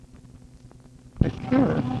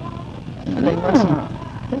They wasn't.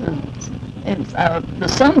 The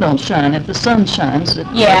sun don't shine. If the sun shines, it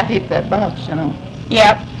Yeah. keep that box, you know.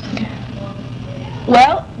 Yep.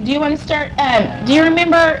 Well, do you want to start? Do you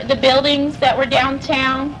remember the buildings that were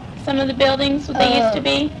downtown? Some of the buildings what they used to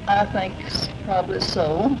be? I think probably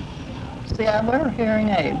so. See, I wear a hearing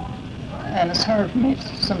aid, and it's hard for me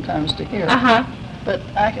sometimes to hear. But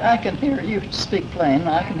I can hear you speak plain.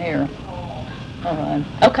 I can hear. All right.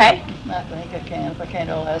 Okay. I think I can. If I can't,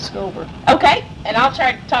 I'll ask over. Okay, and I'll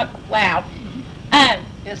try to talk loud.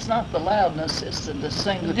 It's not the loudness, it's the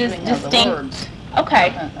distinguishing of the words.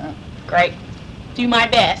 Okay, great. Do my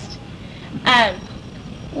best.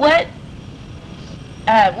 What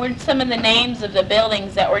were some of the names of the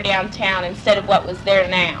buildings that were downtown instead of what was there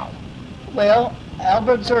now? Well,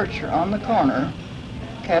 Albert Zurcher on the corner,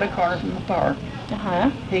 cat a corner from the park.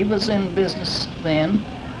 He was in business then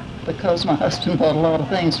because my husband bought a lot of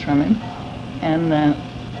things from him. And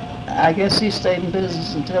I guess he stayed in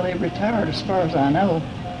business until he retired, as far as I know.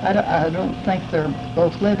 I don't think they're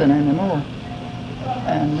both living anymore.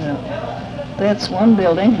 And that's one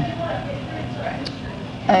building.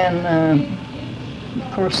 And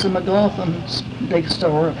of course the McLaughlin's big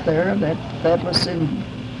store up there, that was in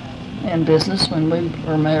business when we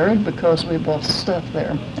were married because we bought stuff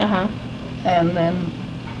there. And then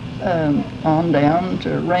on down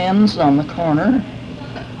to Rand's on the corner,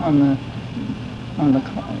 on the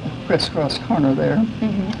crisscross corner there.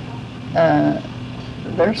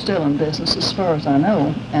 They're still in business as far as I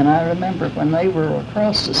know. And I remember when they were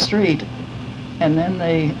across the street, and then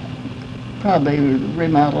they probably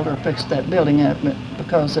remodeled or fixed that building up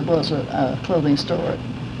because it was a clothing store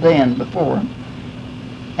then before.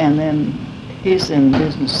 And then he's in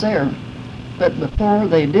business there. But before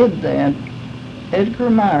they did that, Edgar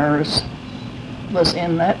Myers was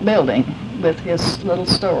in that building with his little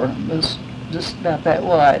store. It was just about that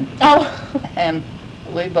wide. And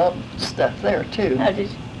we bought stuff there too.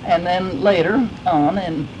 And then later on,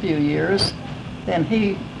 in a few years, then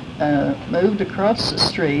he moved across the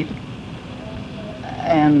street,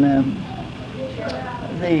 and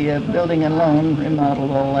the building and loan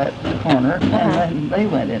remodeled all that corner, and then they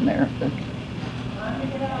went in there.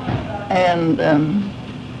 And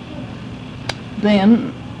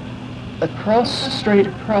then across the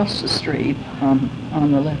street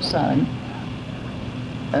on the left side,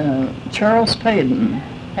 Charles Payton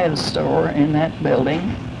had a store in that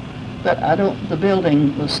building, but the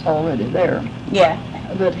building was already there.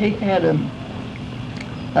 But he had a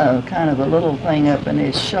kind of a little thing up in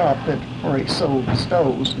his shop where he sold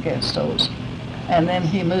stoves, gas stoves. And then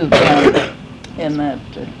he moved down in that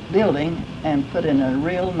building and put in a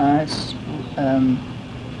real nice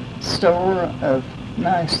store of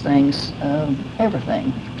nice things,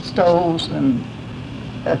 everything, stoves and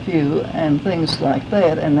a few and things like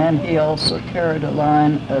that. And then he also carried a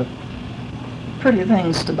line of pretty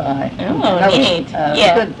things to buy. Neat.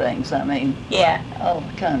 Good things, I mean. All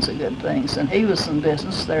kinds of good things. And he was in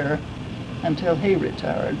business there until he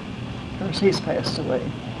retired. Of course, he's passed away.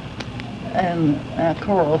 And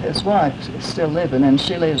Coral, his wife, is still living, and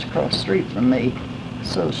she lives across the street from me,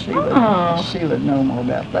 so she would know more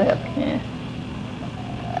about that.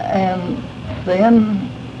 And then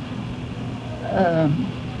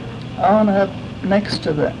on up next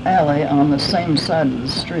to the alley on the same side of the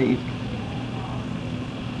street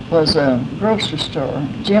was a grocery store,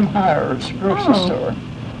 Jim Heyer's grocery store.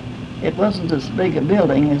 It wasn't as big a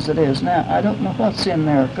building as it is now. I don't know what's in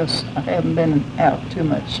there because I haven't been out too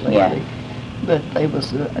much lately. But there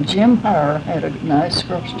was Jim Heyer had a nice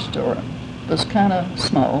grocery store. It was kind of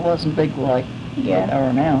small, wasn't big like they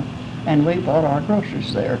are now. And we bought our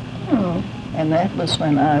groceries there. And that was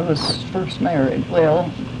when I was first married.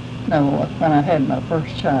 Well, no, when I had my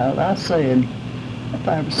first child. I said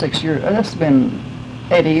 5 or 6 years. That's been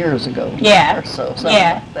 80 years ago or so, something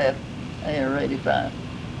like that, or 85.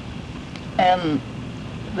 And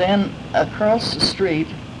then across the street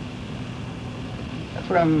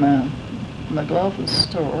from McLaughlin's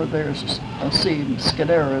store, there's,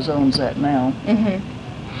 Scudera's owns that now.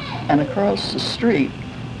 And across the street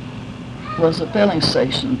was a filling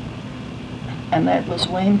station, and that was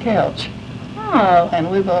Wayne Couch.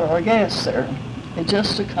 And we bought our gas there. It's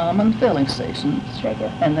just a common filling station,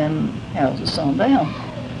 and then houses on down.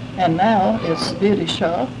 And now it's a beauty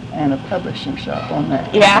shop and a publishing shop on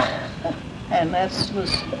that. And that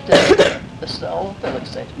was just all filling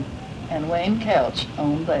station. And Wayne Couch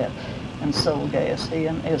owned that and sold gas. He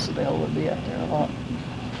and Isabel would be up there a lot.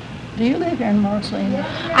 Do you live here in Marceline?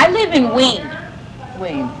 I live in Wayne.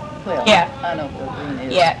 Wayne. Well, I know where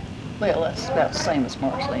Wayne is. Well, that's about the same as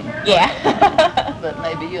Marceline. But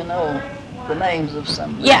maybe you know the names of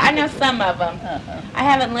some. Yeah, I know some of them. Uh-huh. I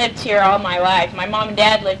haven't lived here all my life. My mom and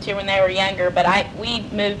dad lived here when they were younger, but we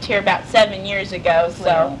moved here about 7 years ago, so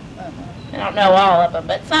Well, uh-huh. I don't know all of them,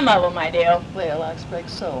 but some of them I do. Well, I expect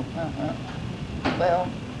so. Uh-huh. Well,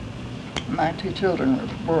 my 2 children were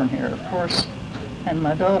born here, of course, and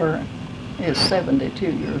my daughter is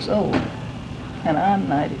 72 years old, and I'm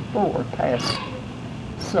 94 past.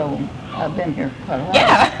 So I've been here quite a while.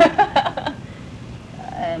 Yeah.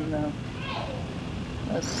 And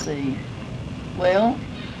let's see. Well,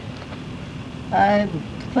 I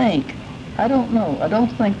don't know. I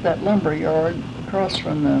don't think that lumber yard across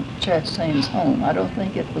from the Chastain's home, I don't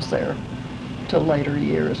think it was there till later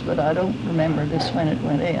years, but I don't remember this when it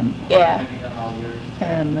went in. Yeah.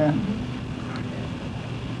 And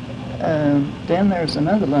then there's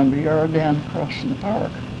another lumber yard down across from the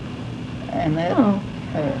park. And that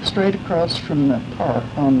straight across from the park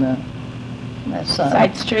on that side.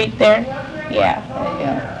 Side street there? Yeah.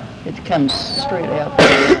 Yeah, it comes straight out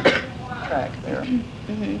the track there.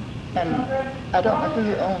 Mm-hmm. And I don't know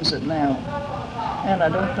who owns it now. And I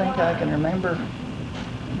don't think I can remember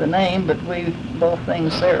the name, but we bought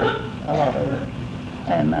things there, a lot of it.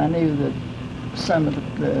 And I knew that some of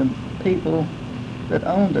the people that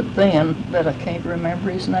owned it then, but I can't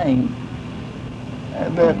remember his name.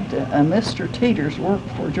 But Mr. Teeters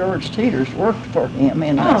George Teeters worked for him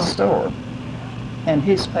in that store. And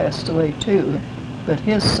he's passed away too. But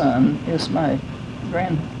his son is my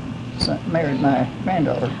grandson, married my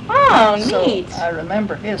granddaughter. Oh, so neat. I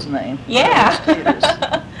remember his name. Yeah. George Teeters.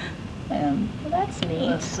 And Well, that's neat.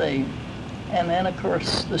 let's see. And then, of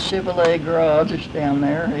course, the Chevrolet garage is down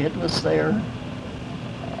there. It was there.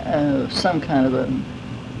 Some kind of a...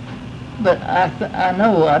 But I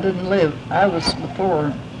know I didn't live... It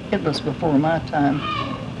was before my time.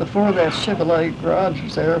 Before that Chevrolet garage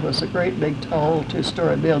was there was a great big tall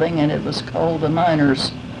 2-story building, and it was called the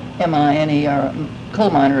Miners, M-I-N-E-R, coal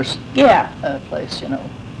miners place, you know.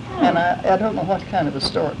 And I don't know what kind of a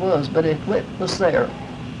store it was, but it was there.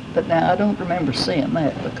 But now I don't remember seeing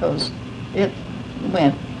that because it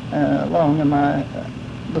went long in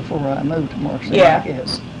before I moved to Marcy, I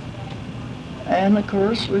guess. And of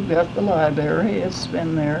course we've got the library. It's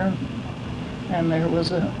been there, and there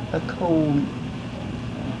was a coal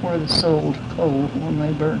where they sold coal when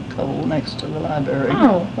they burnt coal next to the library.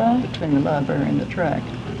 Between the library and the track.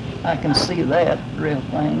 I can see that real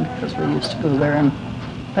plain because we used to go there and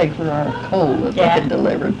pay for our coal that they had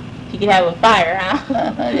delivered. You could have a fire,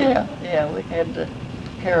 huh? Yeah, we had to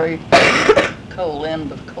carry coal in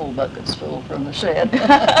with coal buckets full from the shed,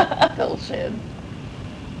 coal shed.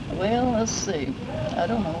 Well, let's see. I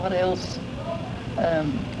don't know what else.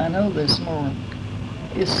 I know there's more.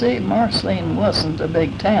 You see, Marceline wasn't a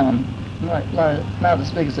big town, not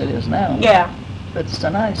as big as it is now. Yeah. But it's a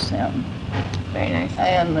nice town. Very nice.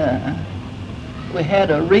 And we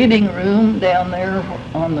had a reading room down there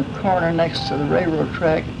on the corner next to the railroad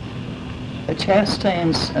track.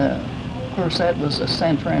 Chastain's, of course, that was a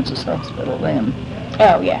St. Francis Hospital then.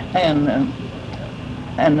 Oh, yeah.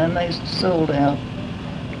 And then they sold out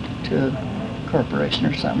to a corporation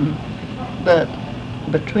or something. But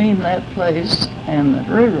between that place and the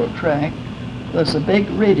railroad track was a big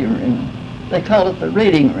reading room. They called it the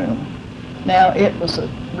reading room. Now, it was a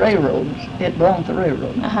railroad. It belonged to the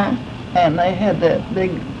railroad. And they had that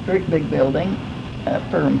great big building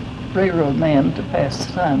for railroad men to pass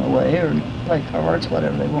the time away or play cards,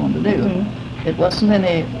 whatever they wanted to do. It wasn't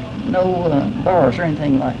no bars or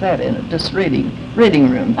anything like that in it, just reading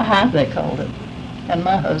room, they called it. And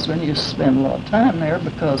my husband used to spend a lot of time there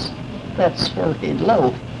because that's where he'd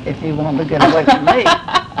loaf if he wanted to get away from me.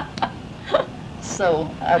 So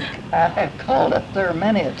I have called up there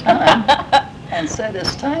many a time and said,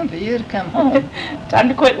 it's time for you to come home. Time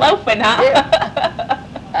to quit loafing, huh? Yeah.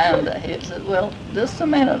 And he said, well, just a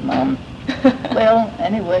minute, Mom. Well,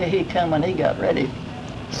 anyway, he come when he got ready.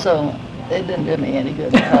 So it didn't do me any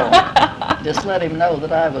good at all. Just let him know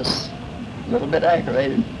that I was a little bit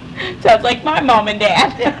aggravated. Sounds like my mom and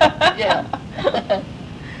dad. Yeah.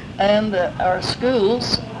 And our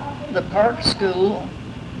schools, the park school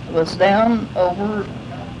was down over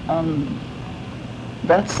on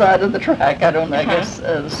that side of the track. I don't know, I guess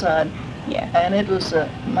the side. Yeah. And it was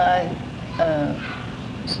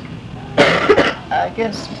I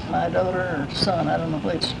guess my daughter or son, I don't know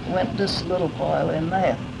which, went just a little while in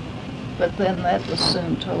that. But then that was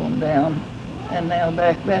soon torn down, and now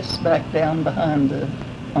that's back down behind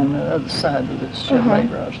on the other side of the Chevrolet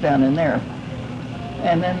garage down in there.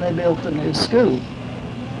 And then they built a new school.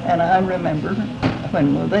 And I remember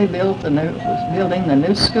when they built building the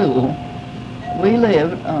new school, we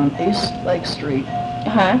lived on East Lake Street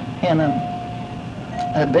in a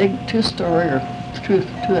a big two-story or two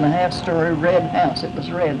and a half story red house. It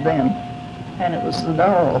was red then, and it was the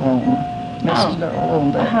Darrell home. Mrs. Darrell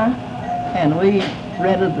owned that. And we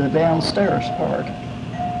rented the downstairs part,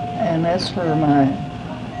 and that's where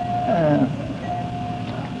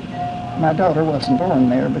my daughter wasn't born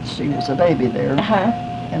there, but she was a baby there.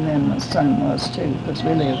 And then my son was too, because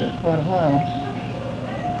we lived there quite a while.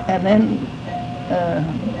 And then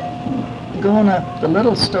going up the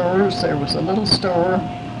little stores, there was a little store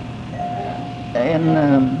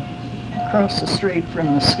across the street from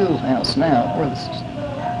the schoolhouse now,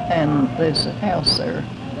 and there's a house there,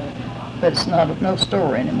 but it's no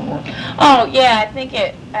store anymore. Oh, yeah, I think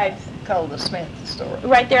I've Called the Smith store.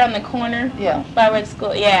 right there on the corner. Yeah. By where the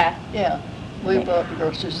school. Yeah. Yeah, we bought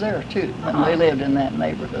groceries there too when we lived in that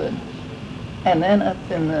neighborhood. And then up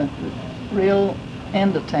in the real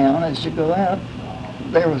end of town, as you go out,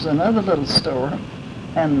 there was another little store,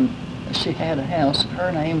 and she had a house.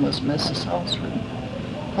 Her name was Mrs.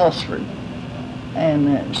 Hosford,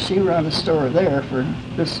 and she run a store there for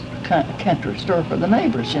this country store for the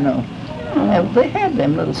neighbors, you know. And they had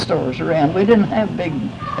them little stores around. We didn't have big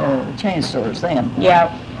chain stores then. Yeah.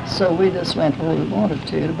 So we just went where we wanted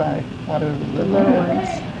to buy whatever we wanted.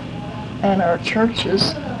 And our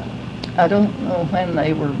churches, I don't know when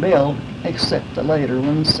they were built, except the later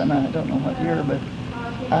ones, and I don't know what year, but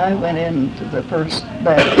I went into the First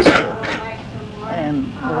Baptist Church. And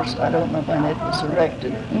of course, I don't know when it was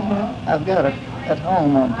erected. I've got it at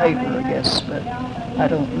home on paper, I guess, but I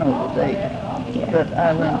don't know the date. But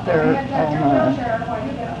I went there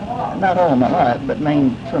not all my life, but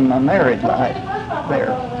from my married life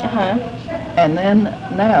there. And then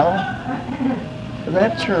now,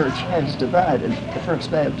 that church has divided, the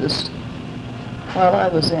First Baptist. While I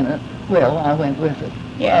was in it, well, I went with it.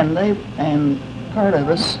 Yeah. And part of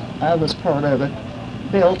us, I was part of it,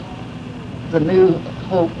 built the New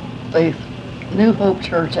Hope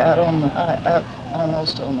Church out on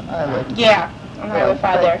almost on the highway. Yeah, on Highway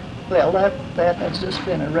 5 there. Well, that has just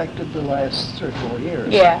been erected the last 3 or 4 years.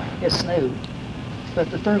 Yeah. It's new. But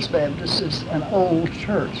the First Baptist is an old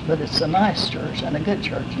church, but it's a nice church and a good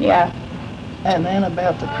church. Yeah. And then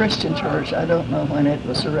about the Christian church, I don't know when it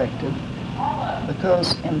was erected,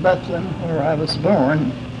 because in Buckland, where I was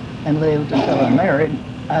born and lived until I married,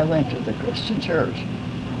 I went to the Christian church.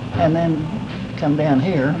 And then come down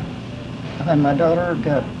here, when my daughter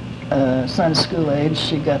got Sunday school age,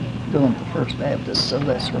 she got going to First Baptist, so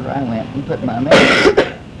that's where I went and put my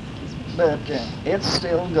marriage. But it's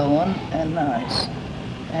still going and nice,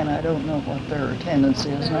 and I don't know what their attendance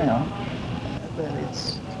is now, but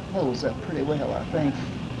it holds up pretty well, I think.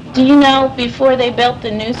 Do you know, before they built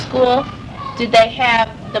the new school, did they have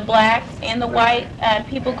the blacks and the white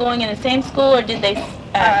people going in the same school, or did they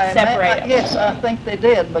separate them? Yes, I think they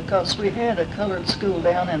did, because we had a colored school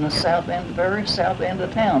down in the very south end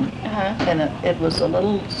of town. And it was a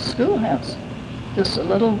little schoolhouse. Just a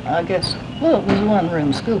little, I guess, well, it was a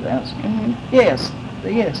one-room schoolhouse. Yes,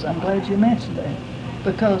 I'm glad you mentioned that,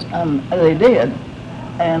 because they did.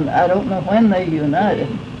 And I don't know when they united,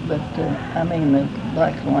 but I mean, the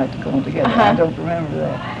black and white going together. I don't remember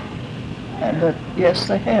that. But yes,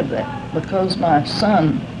 they had that, because my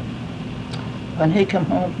son, when he come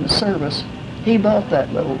home from the service, he bought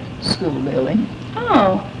that little school building.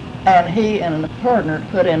 Oh. And he and a partner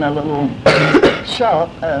put in a little shop,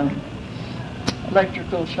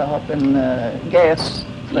 electrical shop and gas,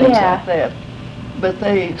 things like that. But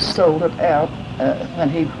they sold it out when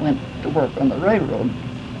he went to work on the railroad.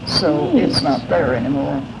 So it's not there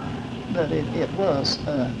anymore. But it was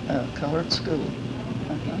a colored school.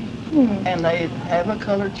 And they have a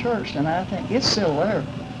colored church, and I think it's still there.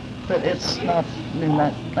 But it's not in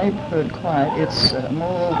that neighborhood quite. It's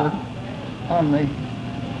more over on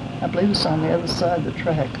I believe it's on the other side of the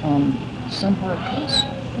track, on somewhere close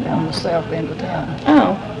down the south end of town.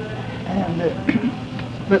 Oh.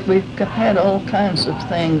 And but we've had all kinds of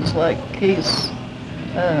things, like he's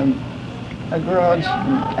a garage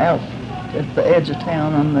out at the edge of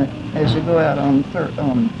town as you go out on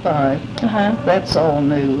 5. That's all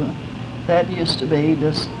new. That used to be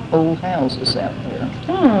just old houses out there.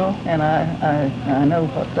 Oh. And I know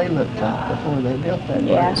what they looked like before they built that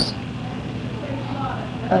place.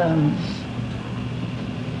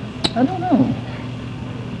 I don't know.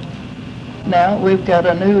 Now we've got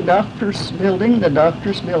a new doctor's building. The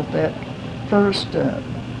doctors built that first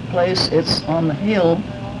place. It's on the hill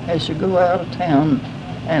as you go out of town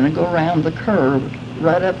and go around the curve.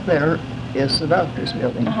 Right up there is the doctor's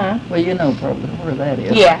building. Well, you know probably where that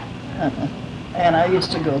is. Yeah. And I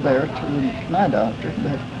used to go there to my doctor,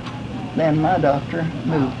 but then my doctor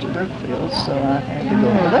moved to Brookfield, so I had to go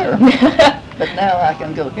over there. But now I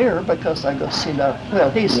can go here because I go see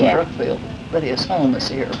well, he's in Yeah. Brookfield, but his home is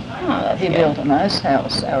here. Oh, that's He good. built a nice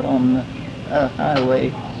house out on the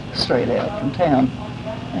highway straight out from town.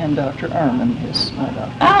 And Dr. Arman is my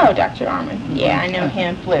doctor. Oh, Dr. Arman. Yeah, I know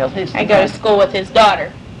him. Well, he's I go to school with his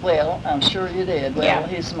daughter. Well, I'm sure you did. Well, Yeah.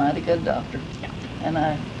 he's a mighty good doctor. And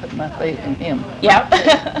I put my faith in him. Yep.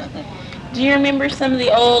 Do you remember some of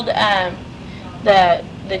the old,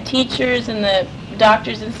 the teachers and the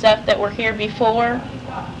doctors and stuff that were here before?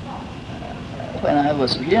 When I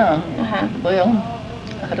was young, Uh-huh. well,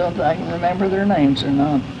 I don't think I can remember their names or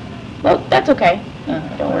not. Well, that's okay. Uh,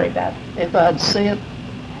 Don't worry about it. If I'd see it,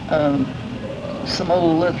 some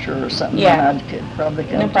old literature or something, Yeah. then I could probably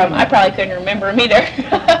come No to problem. it. I probably couldn't remember them either.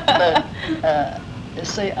 But, you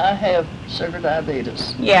see, I have sugar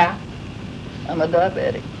diabetes. Yeah. I'm a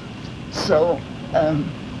diabetic. So,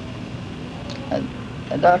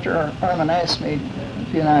 Dr. Arman asked me a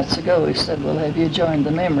few nights ago, he said, well, have you joined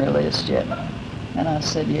the memory list yet? And I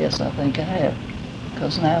said, yes, I think I have,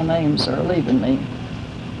 because now names are leaving me.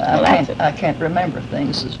 Well, that's it. I can't remember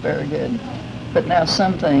things, it's very good. But now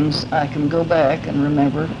some things I can go back and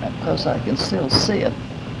remember because I can still see it.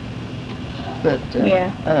 But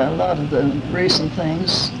Yeah. a lot of the recent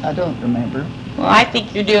things I don't remember. Well, I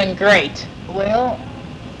think you're doing great. Well,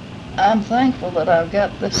 I'm thankful that I've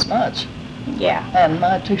got this much, Yeah. and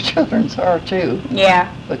my two children are too, Yeah.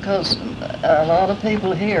 because a lot of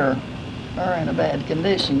people here are in a bad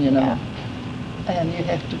condition, you know, and you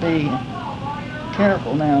have to be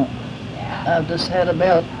careful now. I've just had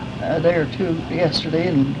about a day or two yesterday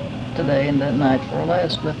and today and that night for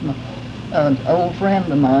last with an old friend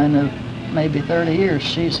of mine of maybe 30 years.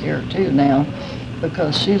 She's here too now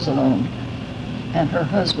because she's alone, and her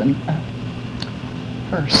husband,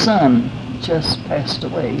 her son just passed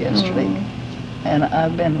away yesterday, and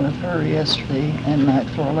I've been with her yesterday and night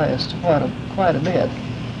before last quite a bit,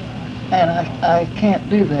 and I can't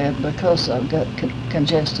do that because I've got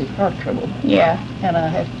congestive heart trouble, Yeah. and I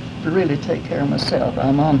have to really take care of myself.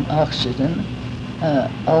 I'm on oxygen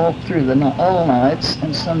all through all nights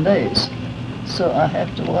and some days, so I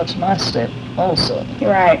have to watch my step also.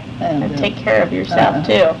 You're right. And And take care of yourself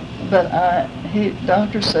too. But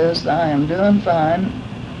doctor says that I am doing fine.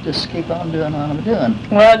 Just keep on doing what I'm doing.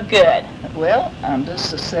 Well, good. Well, I'm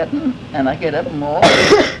just sitting, and I get up and walk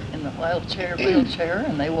in the wheelchair,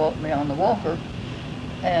 and they walk me on the walker,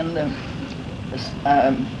 and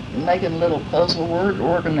I'm making little puzzle words,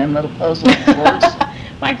 working them little puzzle words.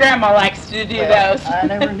 My grandma likes to do Well, those. I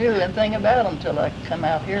never knew anything about them till I come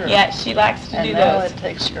out here. Yeah, she likes to And do now those. it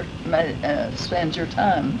takes spends your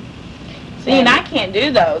time. See, and I can't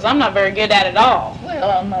do those. I'm not very good at it all. Well,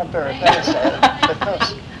 I'm not very fast at it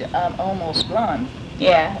because I'm almost blind.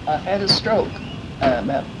 Yeah. I had a stroke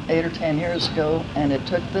about 8 or 10 years ago, and it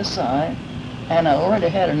took this eye, and I already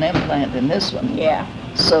had an implant in this one. Yeah.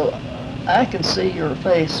 So I can see your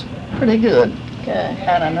face pretty good, Good.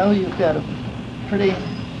 and I know you've got a pretty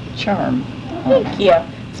charm. Thank you.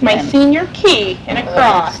 It's my And- senior key and a Well,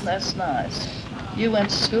 cross. That's nice. You went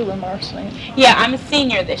to school in Marceline? Yeah, I'm a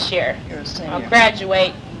senior this year. You're a I'll senior.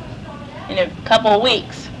 graduate in a couple of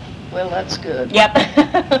weeks. Well, that's good. Yep.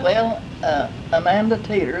 Well, Amanda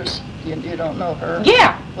Teeters, you don't know her?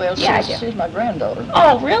 Yeah. Well, Yeah, I she's do. my granddaughter.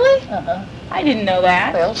 Oh, really? Uh-huh. I didn't know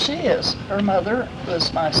that. Well, she is. Her mother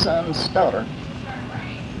was my son's daughter.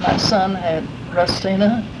 My son had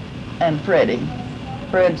Rustina and Freddie.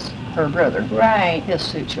 Fred's her brother, Right.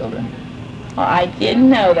 his two children. Well, I didn't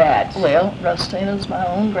know that. Well, Rustina's my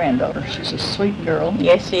own granddaughter. She's a sweet girl,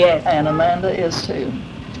 Yes, she is. and Amanda is too.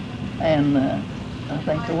 And I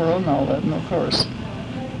think the world and all of them, of course.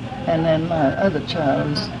 And then my other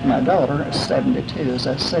child is my daughter, is 72, as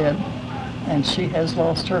I said, and she has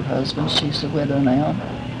lost her husband. She's a widow now.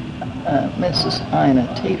 Mrs.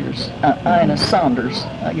 Ina Saunders.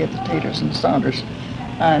 I get the Teeters and Saunders.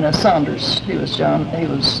 Ina Saunders. He was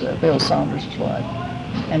Bill Saunders' wife.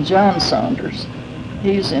 And John Saunders,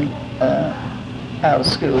 he's out of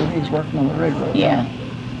school. He's working on the railroad Yeah. now.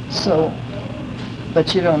 So,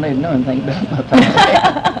 but you don't need to know anything about my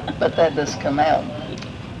family. But that does come out.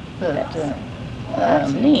 But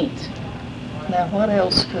That's neat. now, what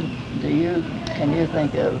else can you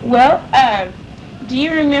think of? Well, do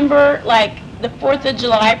you remember, like, the 4th of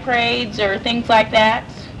July parades or things like that?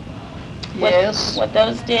 Yes. What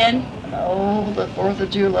those did? Oh, the 4th of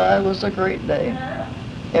July was a great day.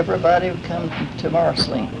 Everybody would come to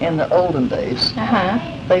Marceline. In the olden days, Uh-huh.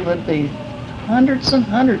 they would be hundreds and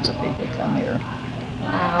hundreds of people come here.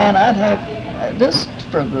 Wow. And I'd have, just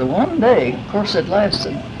for the one day, of course it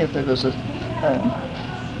lasted, if there was a,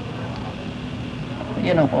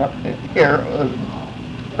 you know what, here,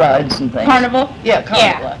 rides and things. Carnival? Yeah,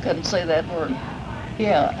 carnival. Yeah. I couldn't say that word.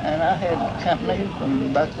 Yeah, and I had company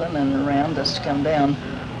from Buckland and around us to come down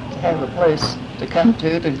to have a place to come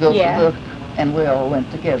to go Yeah. to look, and we all went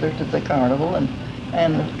together to the carnival and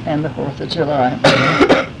the 4th of July.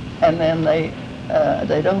 And then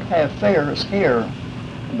they don't have fairs here,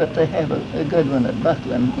 but they have a good one at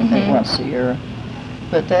Buckland once a year.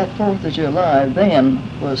 But that 4th of July then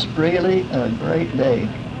was really a great day.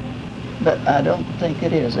 But I don't think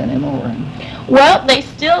it is anymore. Well,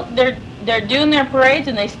 they're doing their parades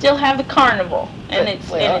and they still have the carnival, and it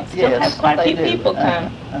still has quite a few people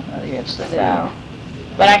come. Yes, they do. So,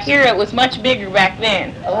 but I hear it was much bigger back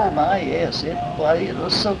then. Oh my, yes, it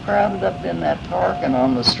was so crowded up in that park and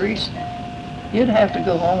on the streets. You'd have to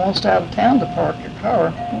go almost out of town to park your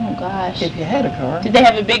car. Oh gosh. If you had a car. Did they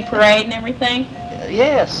have a big parade and everything?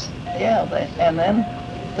 Yes, yeah, and then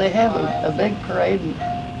they have a big parade.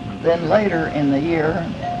 Then later in the year,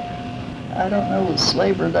 I don't know, it's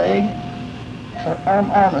Labor Day or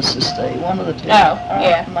Armistice Day, one of the two. Oh,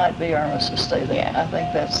 yeah. Might be Armistice Day. Yeah. I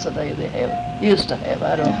think that's the day they used to have.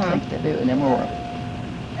 I don't think they do anymore.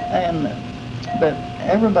 But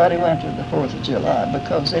everybody went to the 4th of July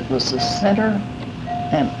because it was the center,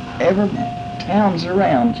 and every towns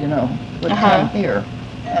around, would come here.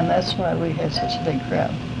 And that's why we had such a big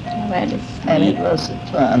crowd. Oh, that is sweet. And it was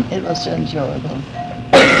fun. It was enjoyable.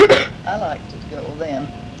 I liked to go then.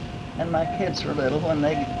 And my kids were little. When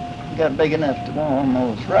they got big enough to go on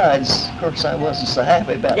those rides, of course I wasn't so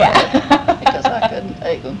happy about that because I couldn't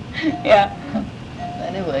take them. Yeah.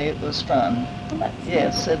 Anyway, it was fun.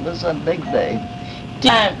 Yes, it was a big day.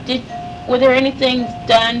 Were there anything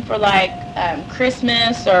done for like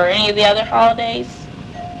Christmas or any of the other holidays?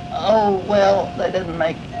 Oh, well, they didn't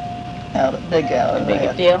make a big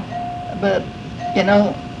deal. But,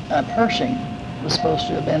 Pershing was supposed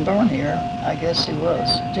to have been born here. I guess he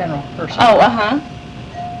was, General Pershing. Oh, uh-huh.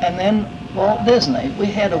 And then Walt Disney. We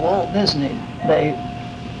had a Walt Disney Day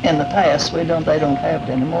in the past. They don't have it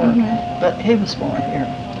anymore. But he was born here.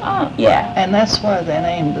 Oh, yeah. And that's why they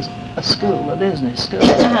named a school, a Disney school.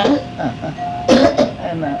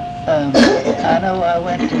 And I know I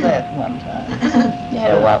went to that one time. You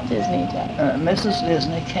had a Walt Disney Day. Mrs.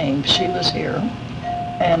 Disney came. She was here.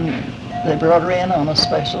 And they brought her in on a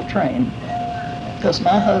special train. Because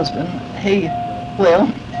my husband,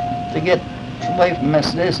 to get away from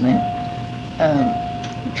Miss Disney,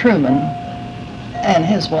 Truman and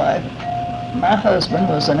his wife, my husband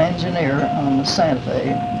was an engineer on the Santa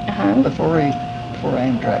Fe before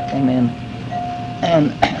Amtrak came in,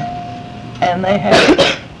 and they had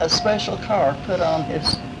a special car put on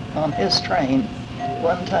his train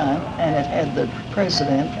one time, and it had the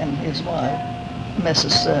president and his wife,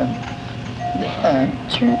 Mrs.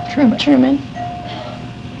 Truman.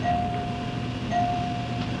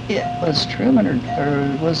 It was Truman, I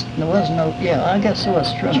guess it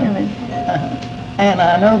was Truman. And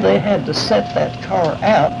I know they had to set that car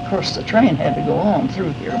out. Of course, the train had to go on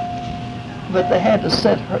through here. But they had to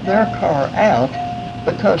set their car out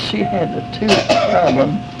because she had a tooth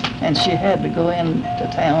problem, and she had to go into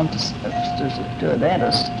town to a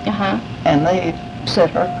dentist. And they set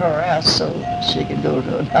her car out so she could go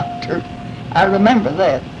to a doctor. I remember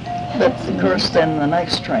that. But, of course, then the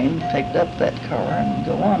next train picked up that car and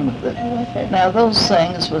go on with it. Now, those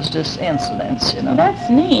things was just incidents, That's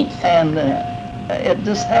neat. And it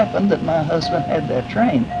just happened that my husband had that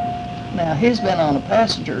train. Now, he's been on a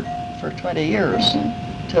passenger for 20 years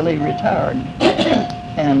till he retired.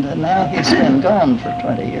 And now he's been gone for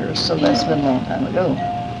 20 years, so that's been a long time ago.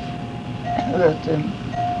 But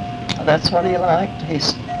that's what he liked. He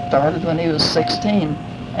started when he was 16,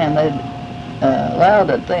 and they'd allowed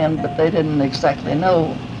it then, but they didn't exactly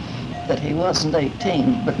know that he wasn't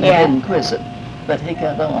 18, but they didn't quiz it. But he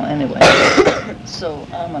got on anyway. So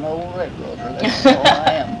I'm an old railroader, that's all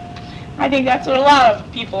I am. I think that's what a lot of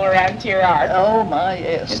people around here are. Oh my,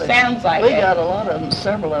 yes. It sounds like we it. got a lot of them,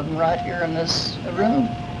 several of them right here in this room.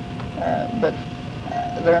 But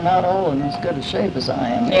they're not all in as good a shape as I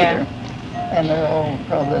am either. And they're all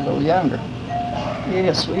probably a little younger.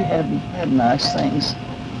 Yes, we had nice things.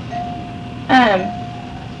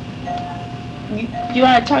 Do you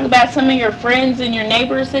want to talk about some of your friends and your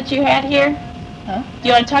neighbors that you had here? Huh? Do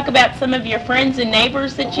you want to talk about some of your friends and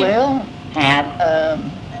neighbors that you had?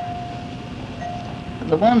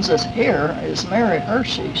 The ones that's here is Mary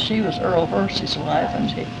Hershey. She was Earl Hershey's wife, and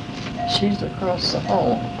she's across the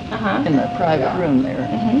hall in the private room there.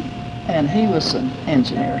 And he was an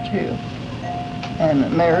engineer too.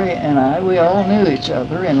 And Mary and I, we all knew each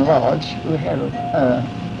other in lodge. We had a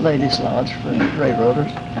ladies' lodge for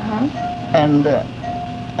railroaders. And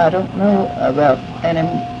I don't know about any.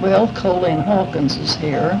 Well, Colleen Hawkins is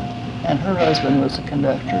here, and her husband was a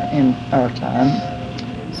conductor in our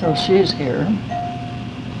time, so she's here.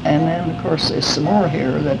 And then, of course, there's some more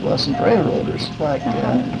here that wasn't railroaders, like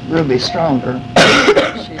Ruby Stronger.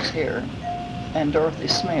 She's here. And Dorothy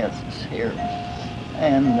Smith is here.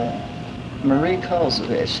 And Marie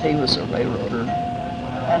Kozovich, he was a railroader.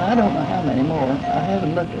 And I don't know how many more. I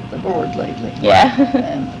haven't looked at the board lately.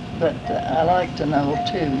 Yeah. But I like to know,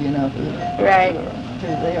 too, you know, Right. who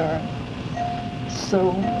they are.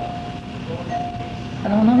 So, I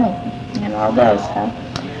don't know. And all those, huh?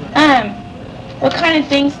 What kind of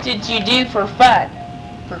things did you do for fun?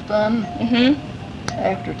 For fun, Mm-hmm.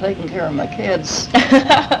 after taking care of my kids,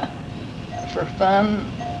 for fun,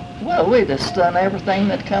 well, we just done everything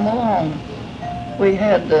that come along. We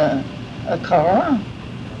had a car,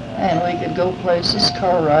 and we could go places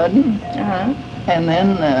car riding, Uh-huh. and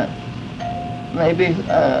then maybe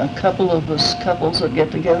a couple of us couples would get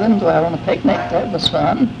together and go out on a picnic. That was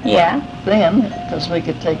fun. Yeah. Then, because we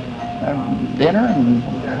could take dinner and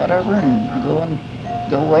whatever and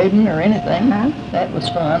go wading or anything. Uh-huh. That was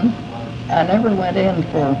fun. I never went in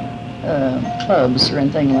for clubs or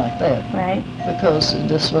anything like that Right. because it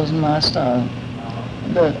just wasn't my style.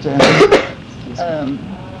 But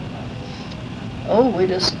we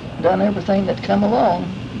just done everything that come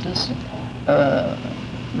along. Just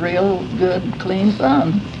real good, clean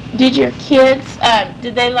fun. Did your kids,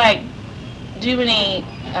 did they like do any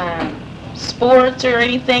sports or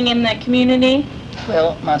anything in the community?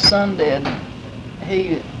 Well, my son did.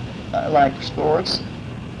 He liked sports,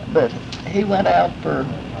 but he went out for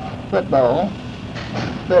football,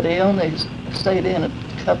 but he only stayed in a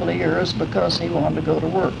couple of years because he wanted to go to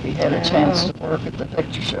work. He had a chance to work at the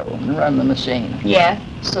picture show and run the machine. Yeah.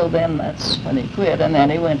 So then that's when he quit, and then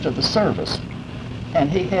he went to the service. And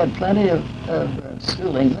he had plenty of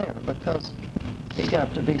schooling there because he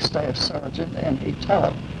got to be staff sergeant and he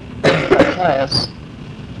taught a class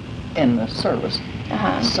in the service.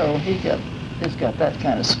 Uh-huh. So he's got that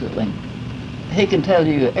kind of schooling. He can tell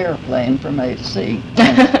you airplane from A to Z,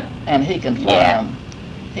 and he can fly Yeah. them.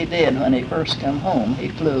 He did when he first come home. He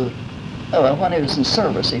flew, when he was in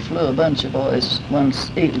service, he flew a bunch of boys one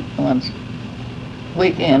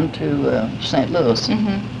weekend to St. Louis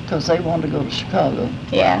because they wanted to go to Chicago.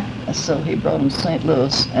 Yeah. And so he brought them to St.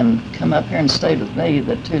 Louis and come up here and stayed with me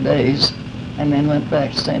the 2 days, and then went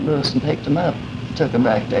back to St. Louis and picked them up, took them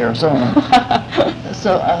back to Arizona.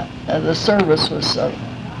 So the service was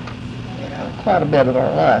quite a bit of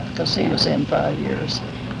our life because he was in 5 years.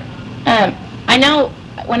 I know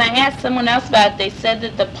when I asked someone else about it, they said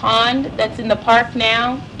that the pond that's in the park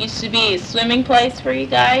now used to be a swimming place for you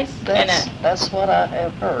guys. That's what I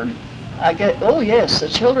have heard. Oh yes, the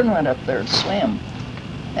children went up there to swim,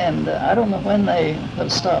 and I don't know when they put a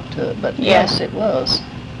stop to it, but Yeah. yes, it was.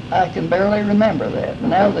 I can barely remember that.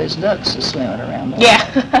 Now there's ducks are swimming around there.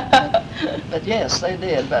 Yeah. But yes, they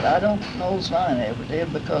did, but I don't know if mine ever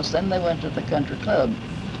did because then they went to the country club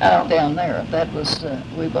down there. That was,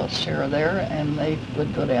 we bought a share there, and they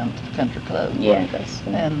would go down to the country club. Yeah, that's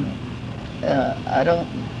And I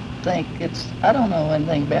don't know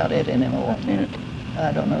anything about it anymore.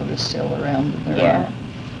 I don't know if it's still around there. Yeah.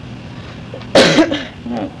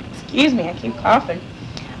 Excuse me, I keep coughing.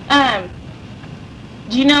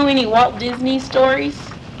 Do you know any Walt Disney stories?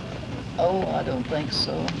 Oh, I don't think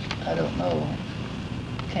so. I don't know.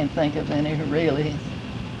 Can't think of any really.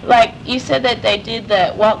 Like, you said that they did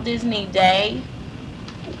the Walt Disney Day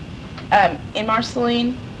in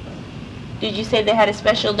Marceline. Did you say they had a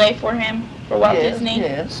special day for him, for Walt Disney?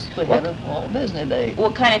 Yes, we had a Walt Disney Day.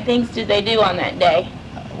 What kind of things did they do on that day?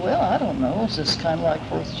 Well, I don't know. It's just kind of like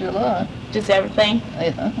 4th of July. Just everything?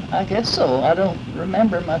 Yeah, I guess so. I don't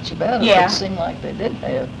remember much about it. Yeah. It seemed like they did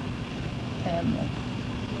have. And,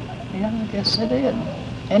 yeah, I guess they did.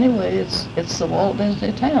 Anyway, it's the Walt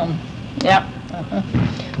Disney town. Yep. Uh-huh.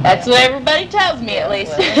 That's what everybody tells me, at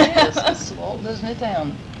least. Well, it is. It's the Walt Disney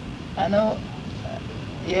town. I know,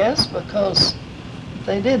 yes, because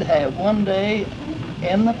they did have one day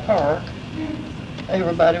in the park.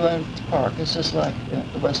 Everybody went to the park. It's just like, there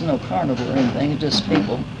wasn't no carnival or anything, just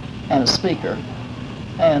people and a speaker.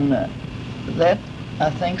 And that, I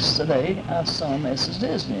think today, I saw Mrs.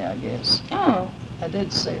 Disney, I guess. Oh. I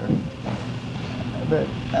did see her. But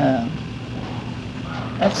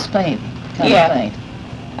that's faint, kind of faint.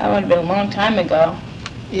 That would have been a long time ago.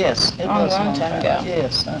 Yes, it Long, was a long long time time ago.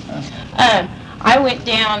 Yes, I went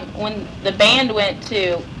down when the band went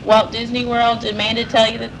to Walt Disney World. Did Amanda tell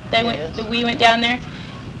you that Yes. that we went down there?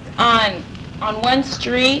 On one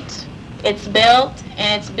street, it's built,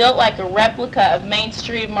 and it's built like a replica of Main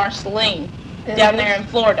Street of Marceline. It down is? there in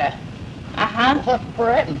Florida. Uh-huh.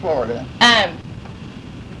 We're at in Florida.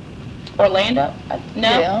 Orlando?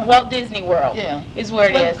 No, Yeah. Walt Disney World Yeah. is where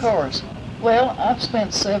it Well, is. of course. Well, I've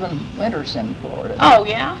spent 7 winters in Florida. Oh,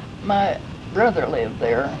 yeah? My brother lived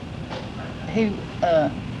there. He,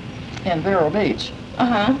 in Vero Beach,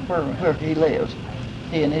 Uh-huh. where he lived,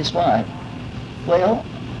 he and his wife. Well,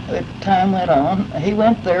 as time went on, he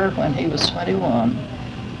went there when he was 21,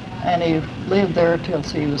 and he lived there till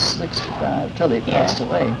he was 65, till he passed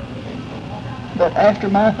away. But after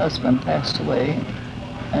my husband passed away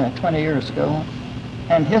 20 years ago,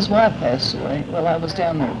 and his wife passed away, well, I was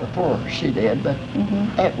down there before she did, but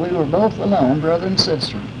we were both alone, brother and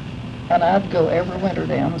sister, and I'd go every winter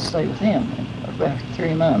down and stay with him about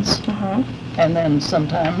 3 months, and then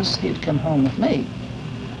sometimes he'd come home with me.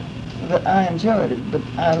 But I enjoyed it, but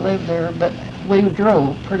I lived there, but we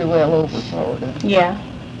drove pretty well over Florida. Yeah.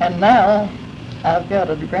 And now I've got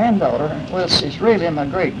a granddaughter. Well, she's really my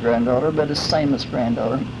great-granddaughter, but it's the same as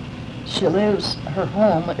granddaughter. She lives, her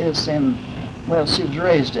home is in, well, she was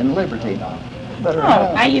raised in Liberty. But her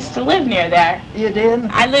home, I used to live near there. You did?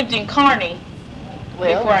 I lived in Kearney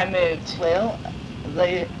Well, before I moved. Well,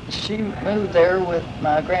 she moved there with,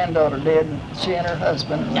 my granddaughter did, she and her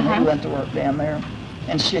husband, when he went to work down there.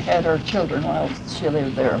 And she had her children while she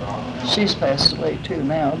lived there. She's passed away too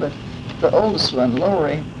now, but the oldest one,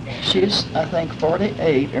 Lori, she's, I think,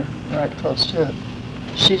 48, or right close to it.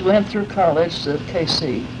 She went through college to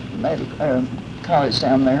KC, college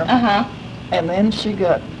down there. And then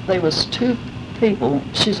there was 2 people,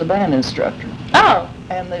 she's a band instructor. Oh.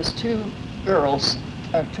 And there's 2 girls,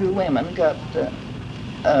 2 women got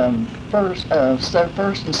first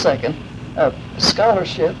and second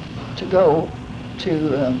scholarship to go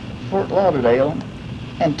to Fort Lauderdale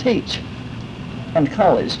and teach, and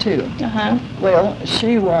college too. Well,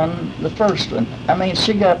 she won the first one. I mean,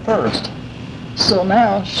 she got first. So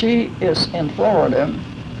now she is in Florida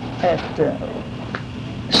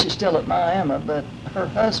she's still at Miami, but her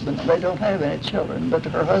husband, they don't have any children, but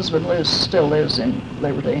her husband still lives in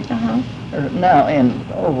Liberty, or now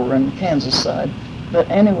over in Kansas side. But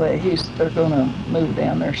anyway, they're going to move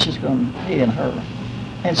down there. He and her,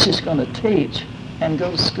 and she's going to teach and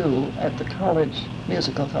go to school at the college,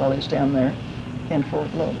 musical college down there in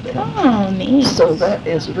Fort Lauderdale. Oh, neat. So that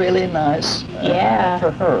is really nice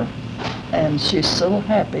for her. And she's so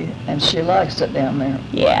happy, and she likes it down there.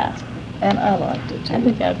 Yeah. And I liked it too. I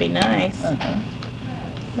think that would be nice.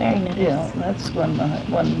 Very nice. Yeah, that's one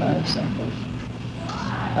nice thing.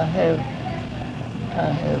 I have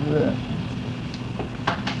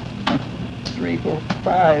 3, 4,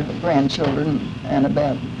 5 grandchildren and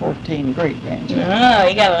about 14 great-grandchildren. Oh,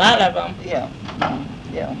 you got a lot of them.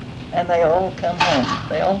 Yeah. And they all come home.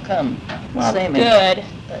 They all come see me. Good.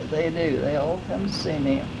 They do. They all come to see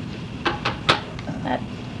me.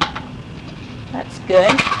 That's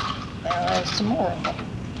good. Now I have some more.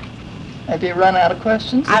 Have you run out of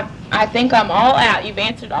questions? I think I'm all out. You've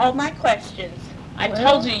answered all my questions. I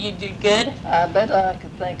told you you did good. I bet I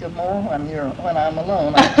could think of more when I'm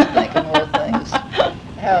alone. I could think of more things.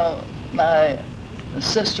 How my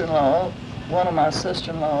sister-in-law, one of my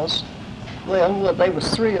sister-in-laws, well, there was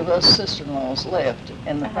 3 of us sister-in-laws left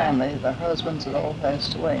in the family. Their husbands had all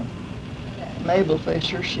passed away. Mabel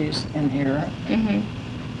Fisher, she's in here.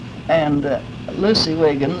 And Lucy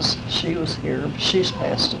Wiggins, she was here. She's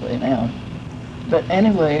passed away now. But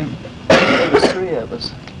anyway, there was 3 of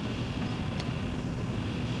us.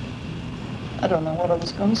 I don't know what I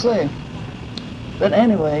was going to say. But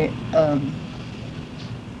anyway,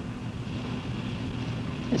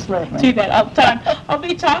 it's left me. Do that all the time. I'll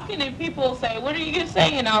be talking and people will say, "What are you going to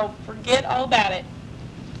say?" And I'll forget all about it.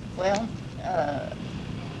 Well,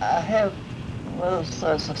 I have, as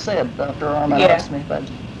I said, Dr. Arman asked me if I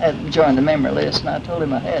had joined the memory list, and I told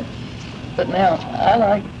him I had. But now, I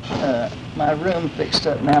like my room fixed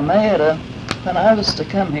up. Now, when I was to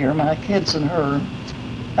come here, my kids and her,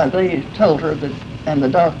 they told her that, and the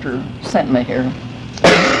doctor sent me here,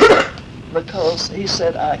 because he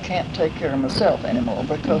said I can't take care of myself anymore,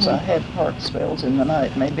 because I had heart spells in the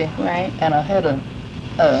night, maybe. Right. And I had a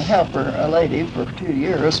helper, a lady, for 2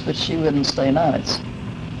 years, but she wouldn't stay nights.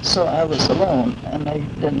 So I was alone, and they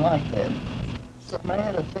didn't like that. So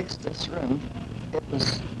Maetta fixed this room.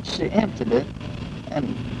 She emptied it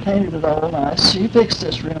and painted it all nice. She fixed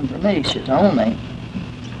this room for me. She told me.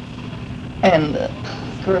 And of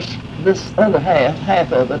course, this other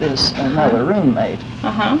half of it is another roommate.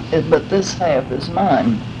 But this half is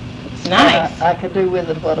mine. It's nice. I could do with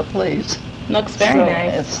it what I please. Looks very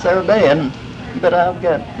nice. It's their bed, but I've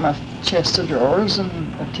got my chest of drawers and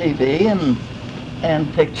a TV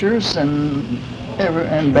and pictures and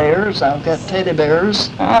And bears, I've got teddy bears.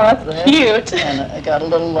 Oh, that's there. cute. And I got a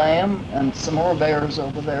little lamb and some more bears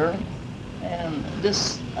over there. And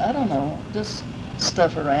just, I don't know, just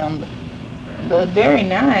stuff around. But Very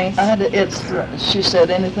nice. she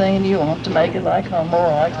said, anything you want to make it like home, more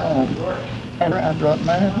like home. And I brought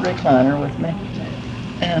my recliner with me.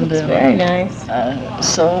 And It's very nice.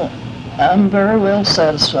 so I'm very well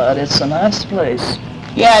satisfied. It's a nice place.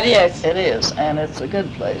 Yeah, it is. It is, and it's a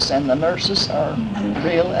good place, and the nurses are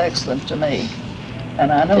real excellent to me.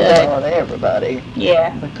 And I know they are to everybody.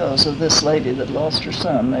 Yeah. Because of this lady that lost her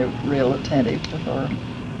son, they're real attentive to her.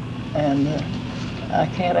 And I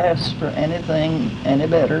can't ask for anything any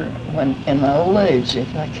better when, in my old age,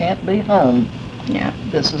 if I can't be home, Yeah.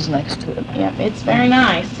 this is next to it. Yeah, it's very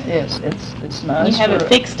nice. Yes, it's nice. You have it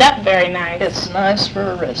fixed up very nice. It's nice for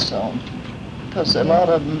a rest home, because a lot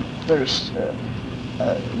of them, there's a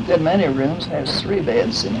good many rooms has 3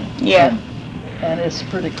 beds in it. Yeah. And it's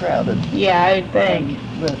pretty crowded. Yeah, I would think.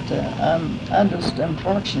 But I'm just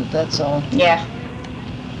unfortunate, that's all. Yeah.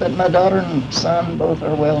 But my daughter and son both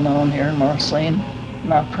are well known here in Marceline.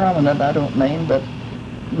 Not prominent, I don't mean, but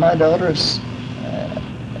my daughter's,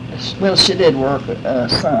 well, she did work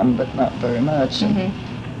some, but not very much.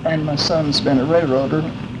 And my son's been a railroader,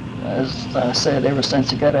 as I said, ever since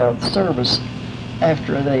he got out of the service,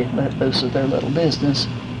 after they let loose of their little business.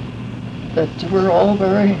 But we're all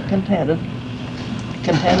very contented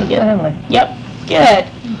family. Yep. Good.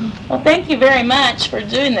 Well, thank you very much for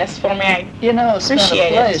doing this for me. I You know, it's been a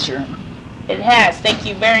appreciate pleasure. It has. Thank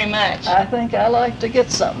you very much. I think I like to get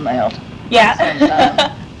something out. Yeah.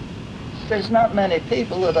 Sometime. There's not many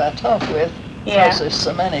people that I talk with, Yeah. because there's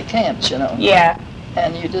so many camps, you know. Yeah.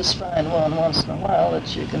 And you just find one once in a while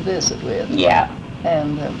that you can visit with. Yeah.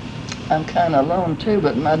 And I'm kind of alone too,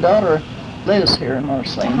 but my daughter lives here in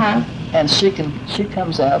Marceline. And she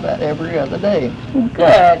comes out about every other day. Good.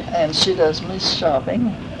 And she does me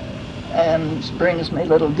shopping and brings me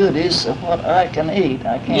little goodies of what I can eat.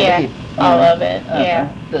 I can't eat all of it.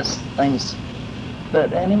 Yeah. Just things.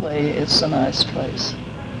 But anyway, it's a nice place.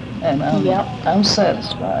 And Yep. I'm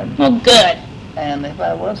satisfied. Well, good. And if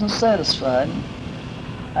I wasn't satisfied,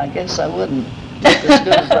 I guess I wouldn't look as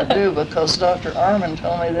good as I do, because Dr. Armin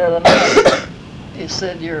told me the other night, he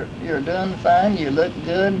said, you're doing fine, you look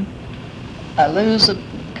good. I lose a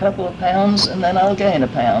couple of pounds and then I'll gain a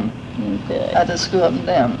pound. Good. I just go up and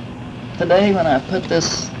down. Today when I put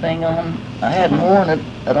this thing on, I hadn't worn it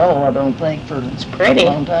at all, I don't think, for pretty. a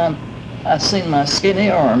long time. I seen my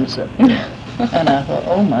skinny arms up there, and I thought,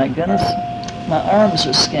 oh my goodness, my arms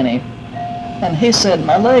are skinny. And he said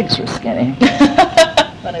my legs were skinny.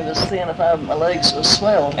 When he was seeing if my legs were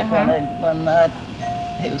swelled, one night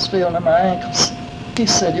he was feeling my ankles. He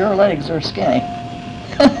said, your legs are skinny.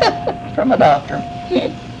 From a doctor.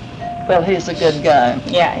 Well, he's a good guy.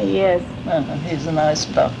 Yeah, he is. He's a nice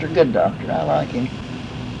doctor, good doctor. I like him.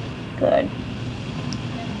 Good.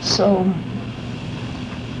 So,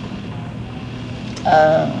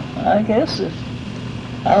 I guess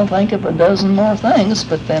I'll think of a dozen more things,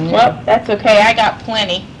 but then... Well, that's okay. I got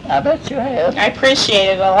plenty. I bet you have. I appreciate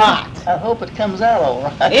it a lot. I hope it comes out all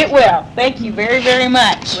right. It will. Thank you very, very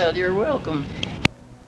much. Well, you're welcome.